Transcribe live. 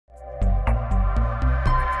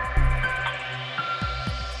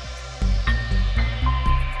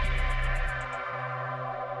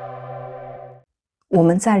我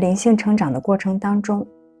们在灵性成长的过程当中，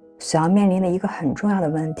所要面临的一个很重要的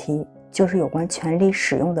问题，就是有关权力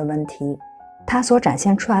使用的问题。它所展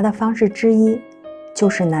现出来的方式之一，就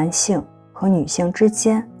是男性和女性之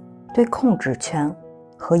间对控制权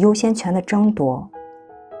和优先权的争夺。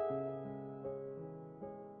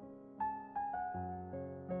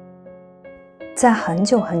在很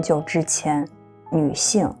久很久之前，女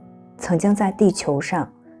性曾经在地球上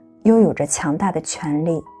拥有着强大的权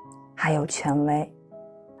力还有权威。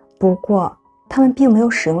不过她们并没有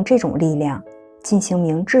使用这种力量进行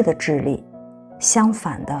明智的治理，相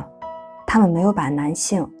反的，她们没有把男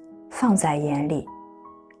性放在眼里，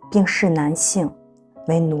并视男性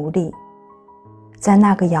为奴隶。在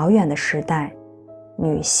那个遥远的时代，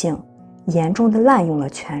女性严重地滥用了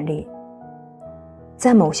权力。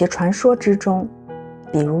在某些传说之中，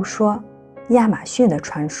比如说亚马逊的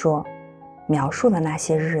传说，描述了那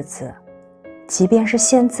些日子，即便是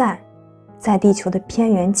现在，在地球的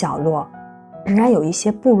偏远角落仍然有一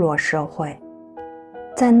些部落社会，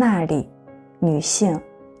在那里，女性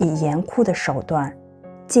以严酷的手段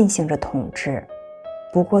进行着统治，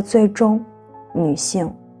不过最终女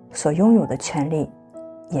性所拥有的权利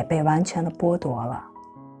也被完全的剥夺了。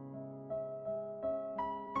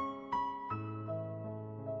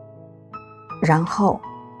然后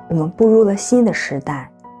我们步入了新的时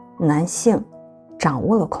代，男性掌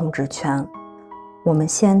握了控制权，我们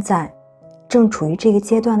现在正处于这个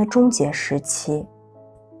阶段的终结时期。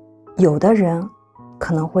有的人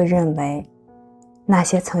可能会认为，那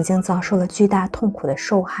些曾经遭受了巨大痛苦的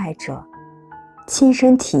受害者，亲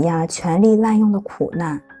身体验了权力滥用的苦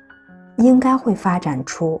难，应该会发展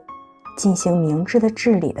出进行明智的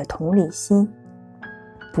治理的同理心。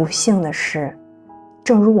不幸的是，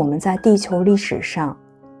正如我们在地球历史上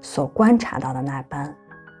所观察到的那般，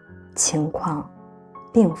情况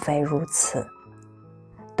并非如此。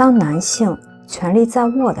当男性权力在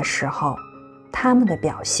握的时候，他们的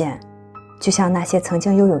表现就像那些曾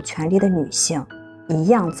经拥有权力的女性一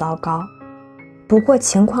样糟糕。不过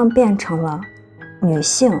情况变成了女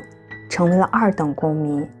性成为了二等公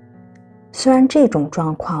民。虽然这种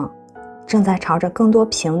状况正在朝着更多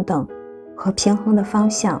平等和平衡的方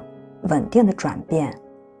向稳定的转变，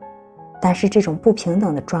但是这种不平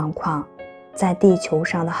等的状况在地球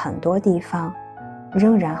上的很多地方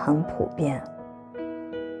仍然很普遍。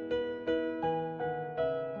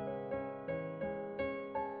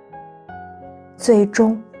最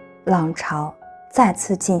终，浪潮再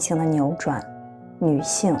次进行了扭转，女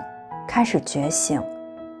性开始觉醒。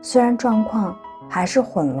虽然状况还是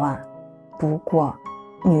混乱，不过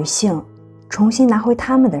女性重新拿回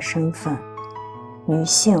她们的身份。女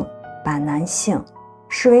性把男性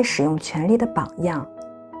视为使用权力的榜样，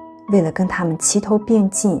为了跟他们齐头并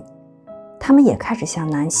进，她们也开始像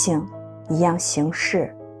男性一样行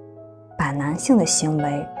事，把男性的行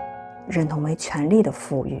为认同为权力的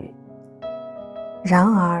赋予。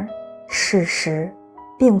然而，事实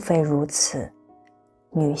并非如此。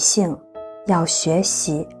女性要学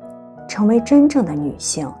习成为真正的女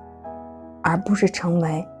性，而不是成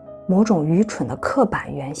为某种愚蠢的刻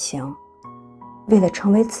板原型。为了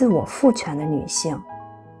成为自我赋权的女性，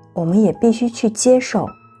我们也必须去接受，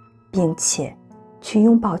并且去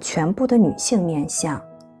拥抱全部的女性面相。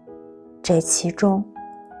这其中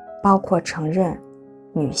包括承认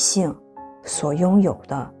女性所拥有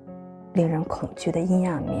的令人恐惧的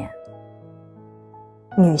阴暗面。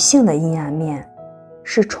女性的阴暗面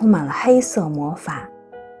是充满了黑色魔法、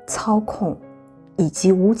操控以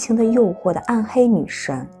及无情的诱惑的暗黑女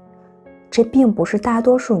神。这并不是大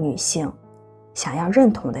多数女性想要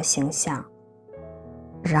认同的形象。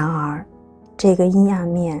然而，这个阴暗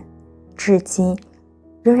面至今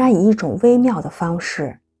仍然以一种微妙的方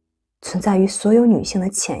式存在于所有女性的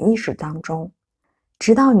潜意识当中，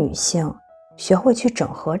直到女性学会去整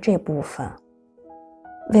合这部分。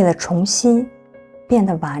为了重新变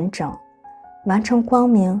得完整，完成光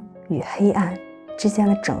明与黑暗之间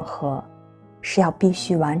的整合是必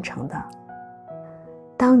须完成的。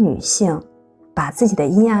当女性把自己的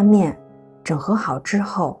阴暗面整合好之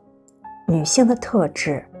后，女性的特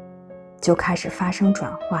质就开始发生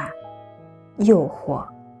转化，诱惑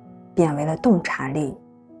变为了洞察力，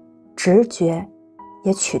直觉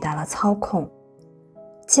也取代了操控，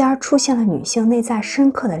继而出现了女性内在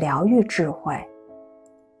深刻的疗愈智慧。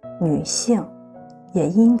女性也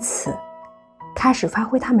因此开始发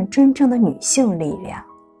挥她们真正的女性力量。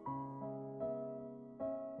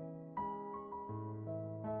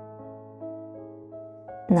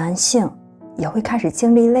男性也会开始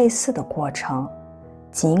经历类似的过程，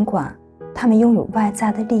尽管他们拥有外在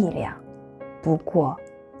的力量，不过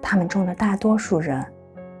他们中的大多数人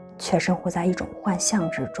却生活在一种幻象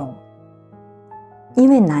之中。因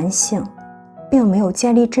为男性并没有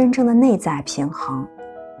建立真正的内在平衡，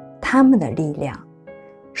他们的力量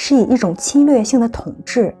是以一种侵略性的统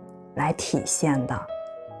治来体现的，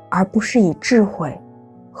而不是以智慧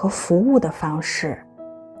和服务的方式。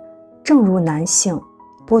正如男性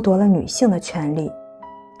剥夺了女性的权利，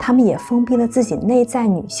他们也封闭了自己内在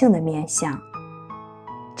女性的面向，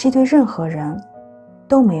这对任何人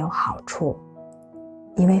都没有好处，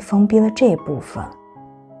因为封闭了这部分，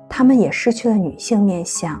他们也失去了女性面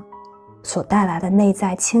向所带来的内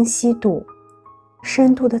在清晰度、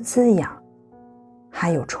深度的滋养，还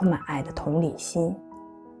有充满爱的同理心。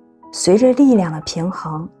随着力量的平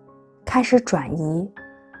衡开始转移，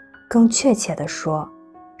更确切地说，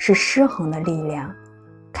是失衡的力量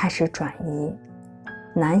开始转移，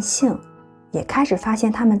男性也开始发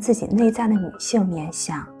现他们自己内在的女性面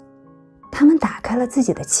向，他们打开了自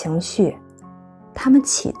己的情绪，他们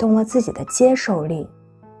启动了自己的接受力、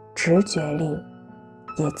直觉力，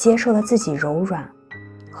也接受了自己柔软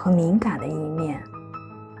和敏感的一面。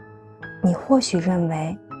你或许认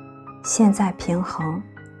为现在平衡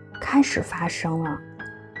开始发生了，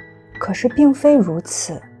可是并非如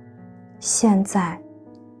此。现在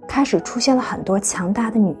开始出现了很多强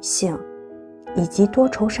大的女性以及多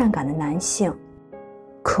愁善感的男性，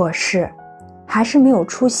可是还是没有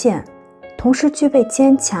出现同时具备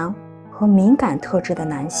坚强和敏感特质的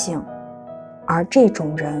男性，而这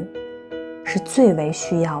种人是最为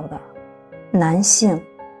需要的。男性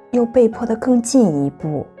又被迫的更进一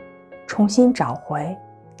步，重新找回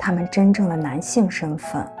他们真正的男性身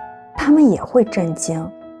份，他们也会震惊，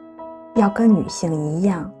要跟女性一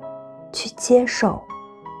样去接受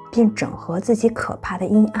并整合自己可怕的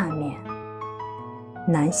阴暗面。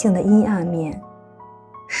男性的阴暗面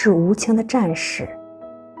是无情的战士、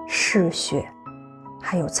嗜血，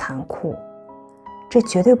还有残酷，这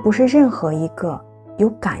绝对不是任何一个有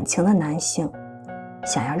感情的男性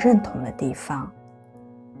想要认同的地方。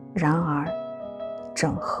然而，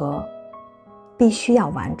整合必须要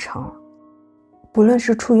完成，不论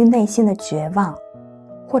是出于内心的绝望，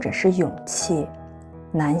或者是勇气，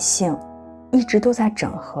男性一直都在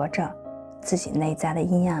整合着自己内在的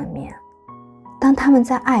阴暗面。当他们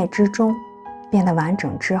在爱之中变得完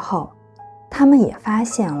整之后，他们也发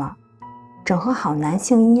现了整合好男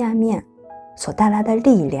性阴暗面所带来的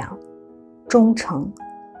力量、忠诚，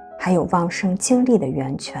还有旺盛精力的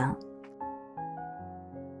源泉。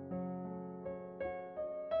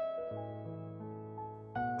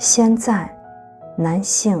现在，男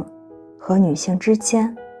性和女性之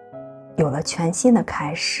间有了全新的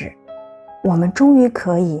开始，我们终于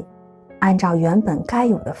可以按照原本该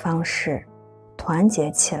有的方式团结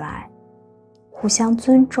起来，互相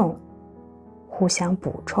尊重，互相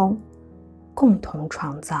补充，共同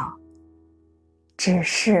创造。只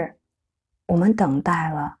是我们等待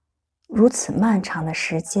了如此漫长的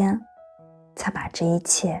时间，才把这一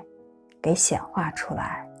切给显化出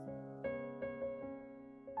来。